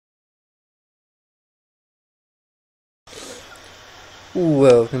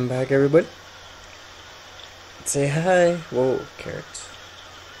Welcome back, everybody. Say hi. Whoa, carrots.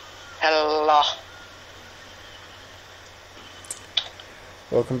 Hello.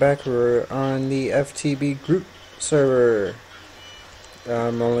 Welcome back. We're on the FTB group server.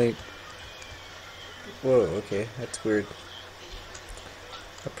 I'm only. Whoa, okay, that's weird.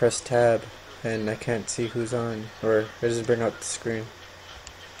 I press tab and I can't see who's on, or it doesn't bring up the screen.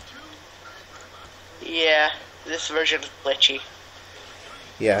 Yeah, this version's glitchy.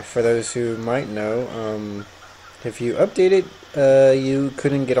 Yeah, for those who might know, if you updated, you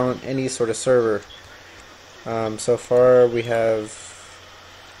couldn't get on any sort of server. So far we have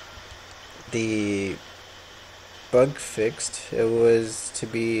the bug fixed. It was to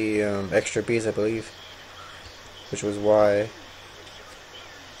be extra bees, I believe, which was why.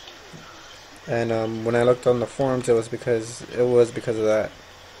 And when I looked on the forums, it was because of that.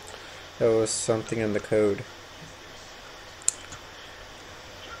 There was something in the code.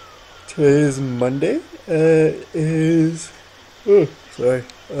 Today is Monday. It is. Oh, sorry.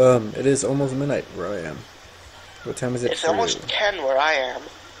 It is almost midnight where I am. What time is it It's for you? almost 10 where I am.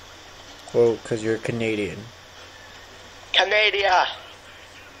 Well, because you're Canadian. Canada!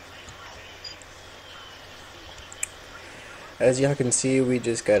 As y'all can see, we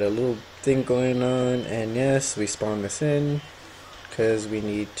just got a little thing going on, and yes, we spawned this in because we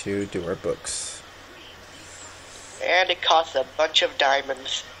need to do our books. And it costs a bunch of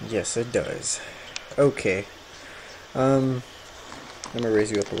diamonds. Yes, it does. Okay. I'm gonna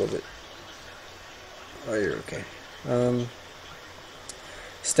raise you up a little bit. Oh, you're okay.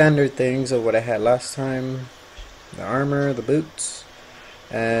 Standard things of what I had last time: the armor, the boots,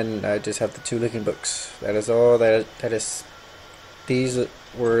 and I just have the two looking books. That is all. That is. These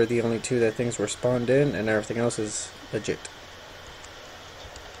were the only two that things were spawned in, and everything else is legit.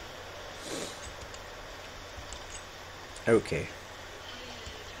 Okay.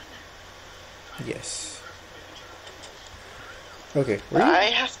 Yes. Okay, where you? I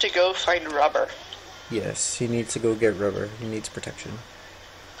have to go find rubber. Yes, he needs to go get rubber. He needs protection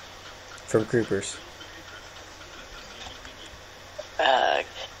from creepers. Uh,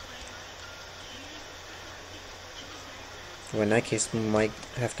 Well, in that case, we might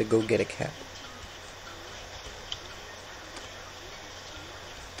have to go get a cat.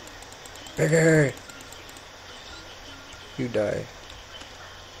 Bigger! You die.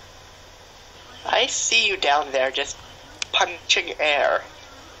 I see you down there just punching air.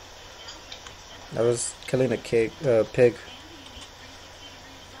 I was killing a pig.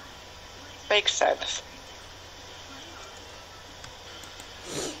 Makes sense.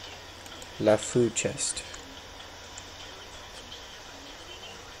 La food chest.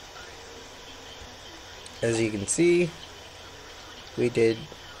 As you can see, we did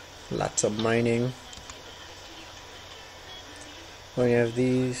lots of mining. We have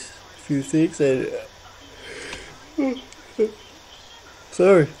these few things and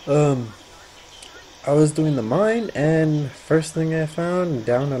sorry, I was doing the mine and first thing I found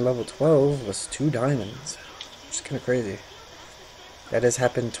down at level 12 was 2 diamonds. Which is kinda crazy. That has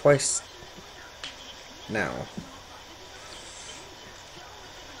happened twice now.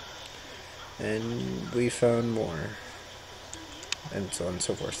 And we found more. And so on and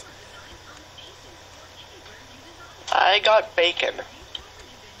so forth. I got bacon.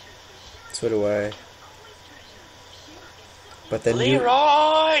 So do I. But then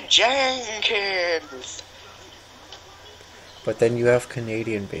Leroy Jenkins! you have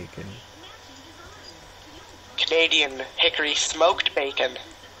Canadian bacon. Canadian hickory smoked bacon.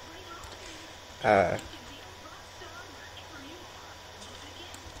 Ah.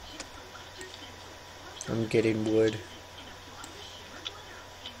 I'm getting wood.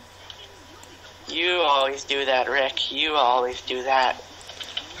 You always do that, Rick. You always do that.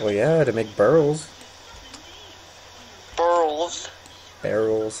 Well, yeah, to make barrels. Burls.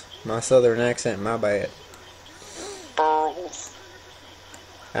 Barrels. My southern accent, my bad. Burls.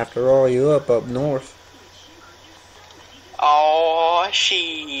 After all, you up north. Oh,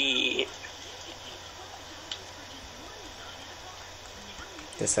 shit.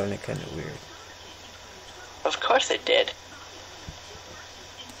 This sounded kind of weird. Of course it did.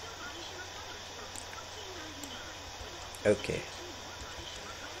 Okay.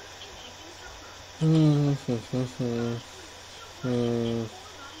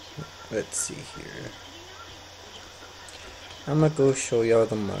 Let's see here. I'm gonna go show y'all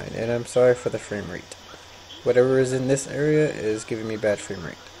the mine, and I'm sorry for the frame rate. Whatever is in this area is giving me bad frame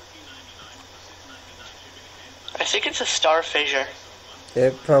rate. I think it's a star fissure.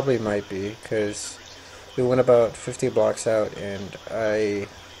 It probably might be, because we went about 50 blocks out and I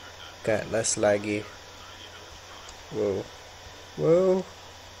got less laggy. Whoa. Whoa.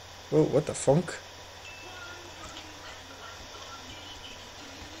 Whoa, what the funk?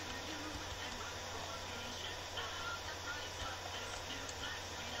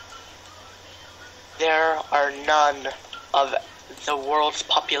 There are none of the world's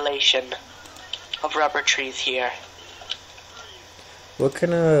population of rubber trees here. What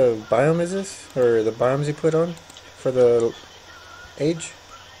kind of biome is this? Or the biomes you put on for the age?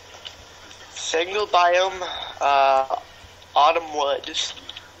 Single biome, autumn woods.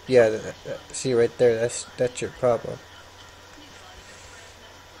 Yeah, see right there, that's your problem.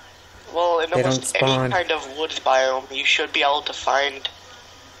 Well, in They don't almost any spawn. kind of woods biome, you should be able to find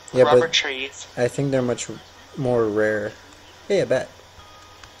Yeah, rubber but trees. I think they're much more rare. Hey, a bat.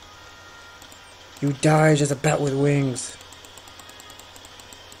 You die just a bat with wings.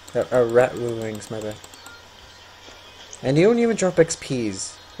 A rat with wings, my bad. And you don't even drop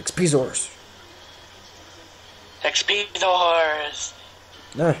XPs. XPzors. Expedors!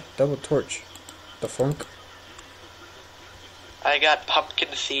 Nah, double torch. The funk. I got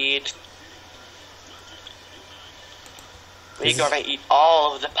pumpkin seeds. We're This is- gonna eat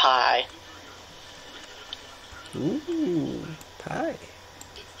all of the pie. Ooh, pie.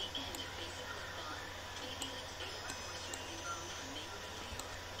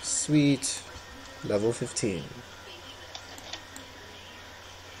 Sweet. Level 15.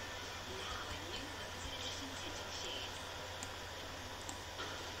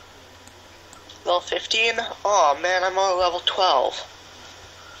 Level 15? Oh man, I'm on level 12.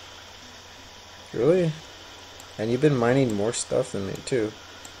 Really? And you've been mining more stuff than me, too.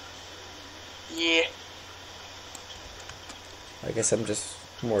 Yeah. I guess I'm just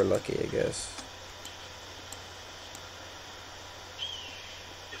more lucky, I guess.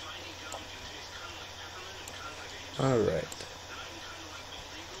 Alright.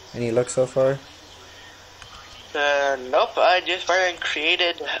 Any luck so far? Nope, I just went and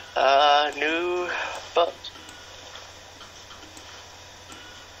created a new boat.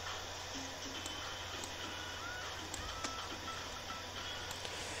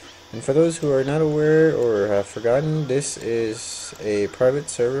 And for those who are not aware or have forgotten, this is a private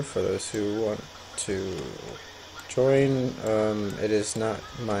server for those who want to join. It is not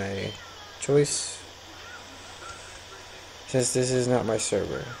my choice, since this is not my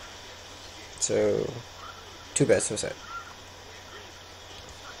server. So, too bad, so sad.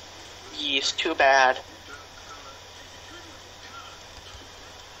 Yes, too bad.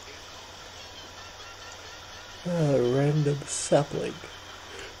 Random sapling.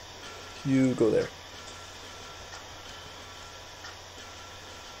 You go there.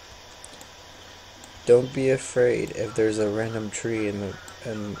 Don't be afraid if there's a random tree in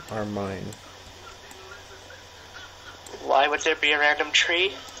our mine. Why would there be a random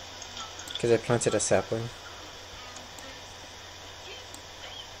tree? Because I planted a sapling.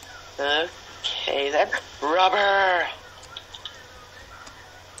 Okay then. Rubber!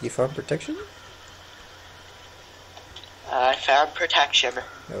 You found protection? I found protection.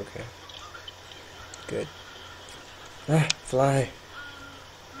 Okay. Good. Ah, fly.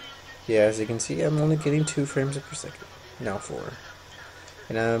 Yeah, as you can see, I'm only getting 2 frames per second. Now 4.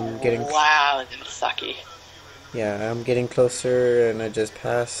 And I'm getting... Wow, that's sucky. Yeah, I'm getting closer, and I just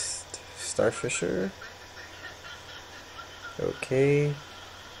passed Starfisher. Okay.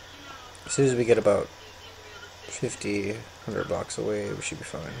 As soon as we get about 50, 100 blocks away, we should be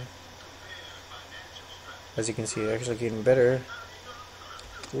fine. As you can see, it's actually getting better.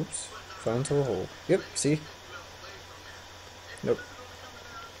 Oops. Fell into a hole. Yep, see? Nope.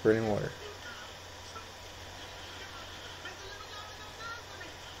 Burning water.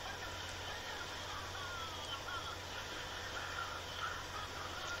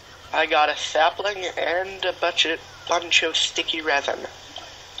 I got a sapling and a bunch of sticky resin.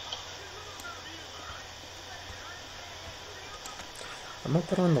 I'm gonna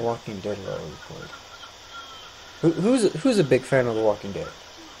put on The Walking Dead while I record. Who's a big fan of The Walking Dead?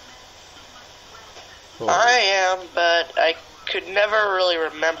 Oh. I am, but I could never really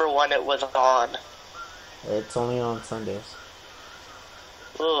remember when it was on. It's only on Sundays.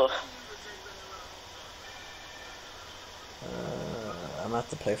 Ugh. I'm gonna have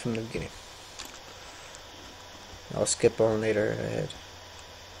to play from the beginning. I'll skip on later ahead.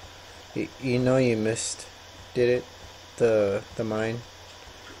 You know you missed, did it? The mine.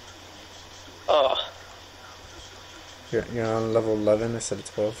 Ugh. You're on level 11 instead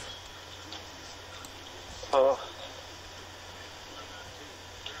of 12. Ugh.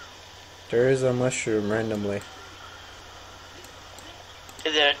 There is a mushroom randomly.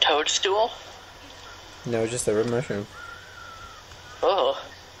 Is it a toadstool? No, just a red mushroom. Ugh.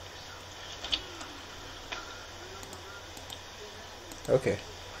 Okay.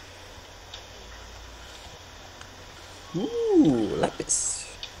 Ooh,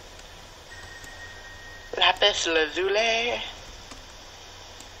 lapis. Lapis lazuli.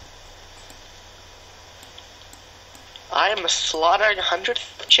 I am slaughtering hundreds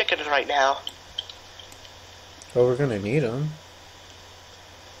of chickens right now. Well, we're gonna need them.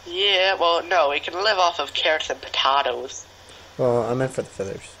 Yeah, well, no, we can live off of carrots and potatoes. Well, I meant for the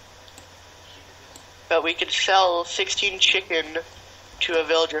feathers. But we could sell 16 chicken to a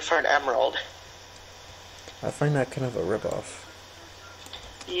villager for an emerald. I find that kind of a ripoff.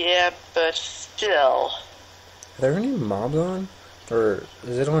 Yeah, but still. Are there any mobs on? Or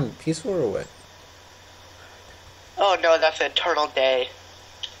is it on peaceful or what? Oh no, that's Eternal Day.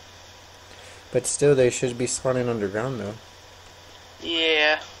 But still, they should be spawning underground though.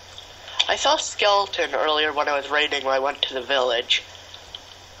 Yeah. I saw a skeleton earlier when I was raiding when I went to the village.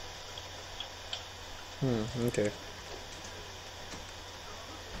 Okay.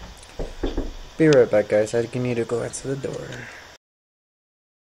 Be right back, guys. I need to go answer the door.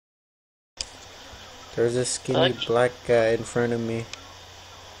 There's a skinny black guy in front of me.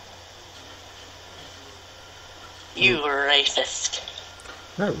 You racist.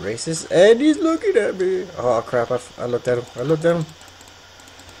 Not racist, and he's looking at me. Oh crap! I looked at him. I looked at him.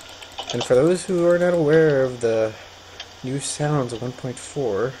 And for those who are not aware of the new sounds of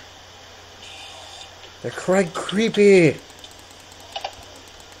 1.4, they're quite creepy.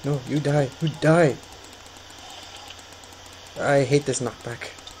 No, you die. You die. I hate this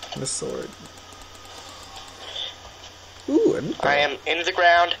knockback. The sword. Ooh, I am in the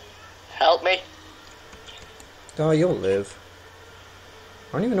ground. Help me. Oh, you'll live.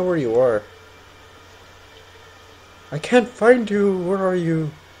 I don't even know where you are. I can't find you. Where are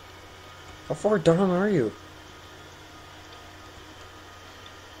you? How far down are you?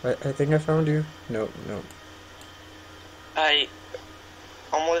 I think I found you. No, no. I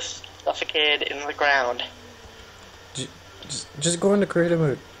almost suffocated in the ground. Just go into creative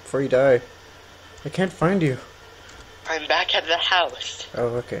mode before you die. I can't find you. I'm back at the house. Oh,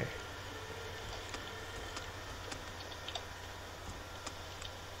 okay.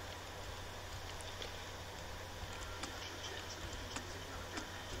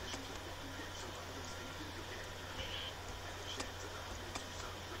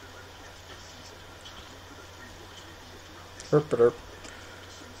 Herp derp.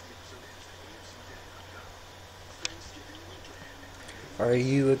 Are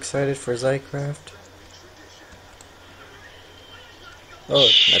you excited for Zycraft? Oh,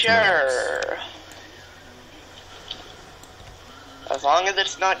 that's sure. As long as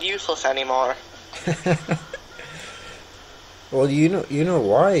it's not useless anymore. Well, you know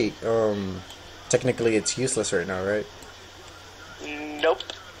why, technically it's useless right now, right? Nope.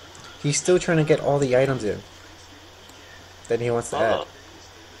 He's still trying to get all the items in that he wants to add.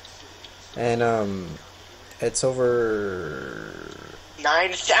 And, it's over...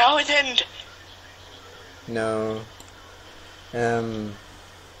 9,000! No. How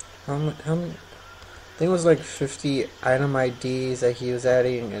many... I think it was like 50 item IDs that he was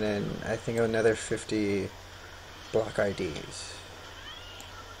adding, and then I think another 50 block IDs.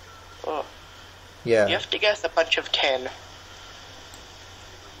 Oh. Yeah. You have to guess a bunch of 10.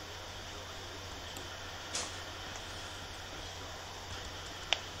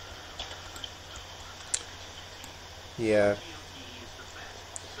 Yeah.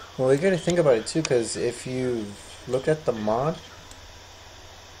 Well, you gotta think about it too, because if you look at the mod,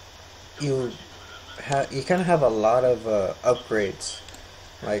 you kind of have a lot of upgrades.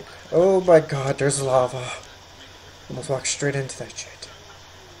 Like, oh my god, there's lava. Almost walked straight into that shit.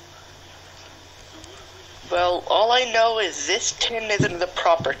 Well, all I know is this tin isn't the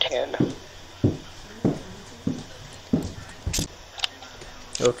proper tin.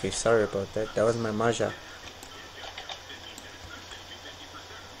 Okay, sorry about that. That was my Maja.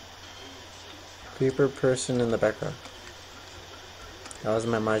 Creeper person in the background. That was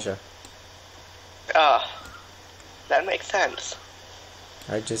my Maja. That makes sense.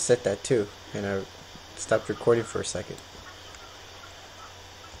 I just said that too, and I stopped recording for a second.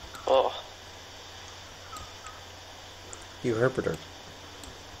 Oh. You herpeter.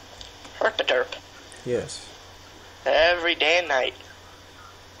 Herpaderp. Yes. Every day and night.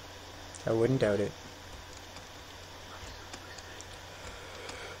 I wouldn't doubt it.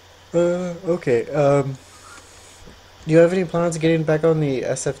 Okay, do you have any plans of getting back on the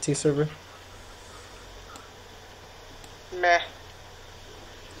SFT server? Meh.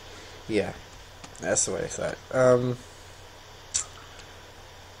 Yeah, that's what I thought.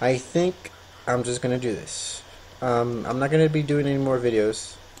 I think I'm just gonna do this. I'm not gonna be doing any more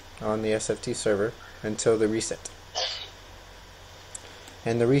videos on the SFT server until the reset.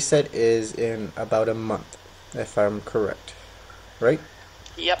 And the reset is in about a month, if I'm correct. Right?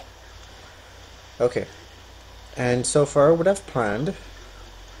 Yep. Okay. And so far, what I've planned,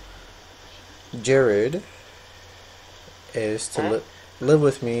 Jared is to Hmm? live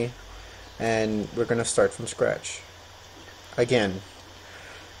with me, and we're gonna start from scratch again.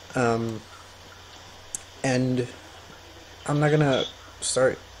 Um, and I'm not gonna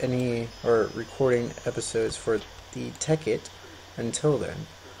start any or recording episodes for the Tech It until then.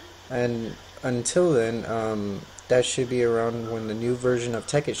 And until then, that should be around when the new version of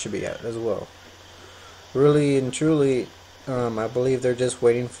Tech It should be out as well. Really and truly, I believe they're just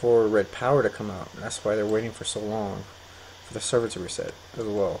waiting for Red Power to come out. That's why they're waiting for so long for the server to reset as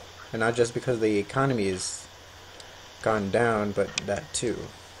well. And not just because the economy has gone down, but that too.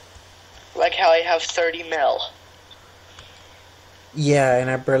 Like how I have 30 mil. Yeah, and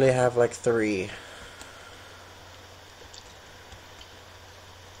I barely have like 3.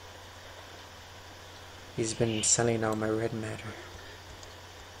 He's been selling all my red matter.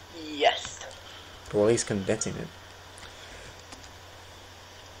 Yes. Well, he's condensing it.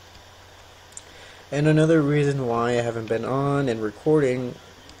 And another reason why I haven't been on and recording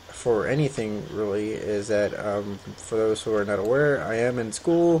for anything really is that, for those who are not aware, I am in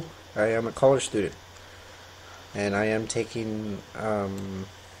school. I am a college student, and I am taking. And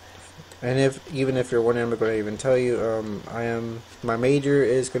if even if you're wondering, I'm going to even tell you. I am. My major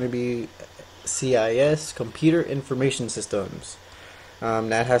is going to be CIS, Computer Information Systems.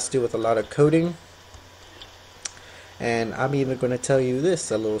 That has to do with a lot of coding. And I'm even going to tell you this,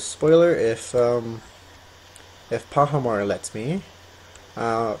 a little spoiler, if Pahamar lets me,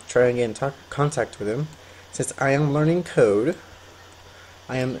 I'll try and get in contact with him. Since I am learning code,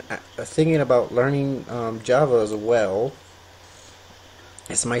 I am thinking about learning Java as well.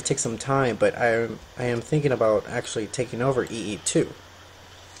 This might take some time, but I am thinking about actually taking over EE2.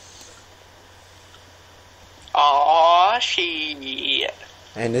 Aw, shit.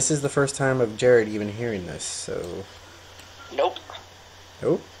 And this is the first time of Jared even hearing this, so... Nope.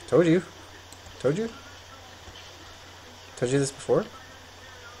 Oh, told you. Told you? Told you this before?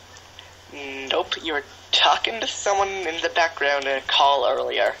 Nope. You were talking to someone in the background in a call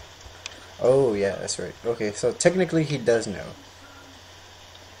earlier. Oh, yeah, that's right. Okay, so technically he does know.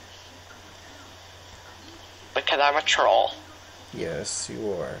 Because I'm a troll. Yes,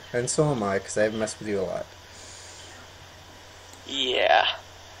 you are. And so am I, because I've messed with you a lot. Yeah.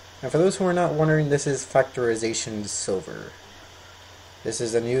 And for those who are not wondering, this is factorization silver. This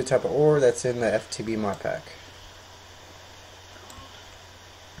is a new type of ore that's in the FTB mod pack.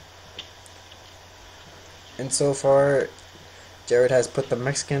 And so far, Jared has put the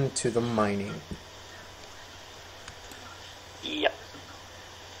Mexican to the mining. Yep.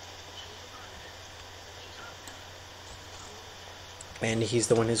 And he's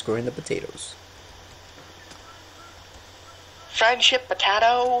the one who's growing the potatoes. Friendship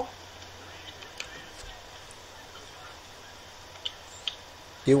potato.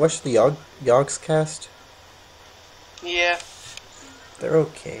 Do you watch the Yogs cast? Yeah. They're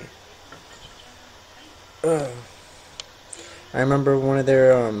okay. Ugh. I remember one of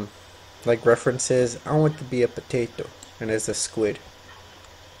their like references. I want to be a potato, and there's a squid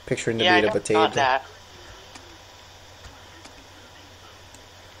picturing to Yeah, I be a never potato. thought that.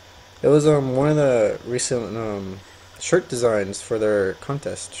 It was one of the recent shirt designs for their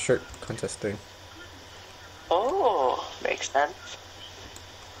shirt contest thing. Oh, makes sense.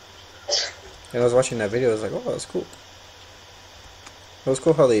 And I was watching that video. I was like, oh, that's cool. It was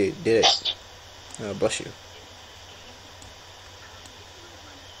cool how they did it. Bless you.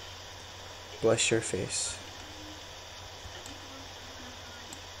 Bless your face.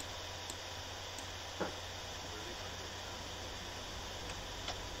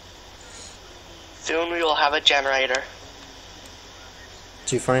 Soon we will have a generator.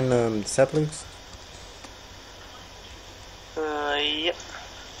 Did you find saplings? Yep.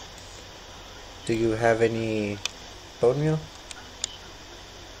 Do you have any bone meal?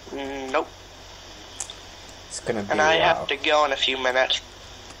 Nope. It's gonna be And a I while. have to go in a few minutes.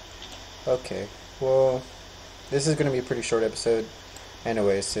 Okay. Well, this is gonna be a pretty short episode.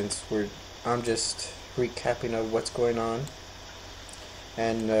 Anyway, since I'm just recapping of what's going on,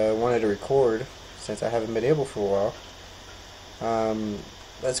 and wanted to record since I haven't been able for a while.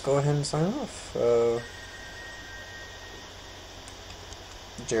 Let's go ahead and sign off.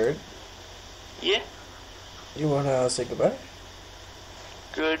 Jared, Yeah. you wanna say goodbye?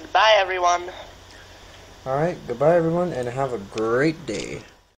 Goodbye, everyone. Alright, goodbye everyone, and have a great day.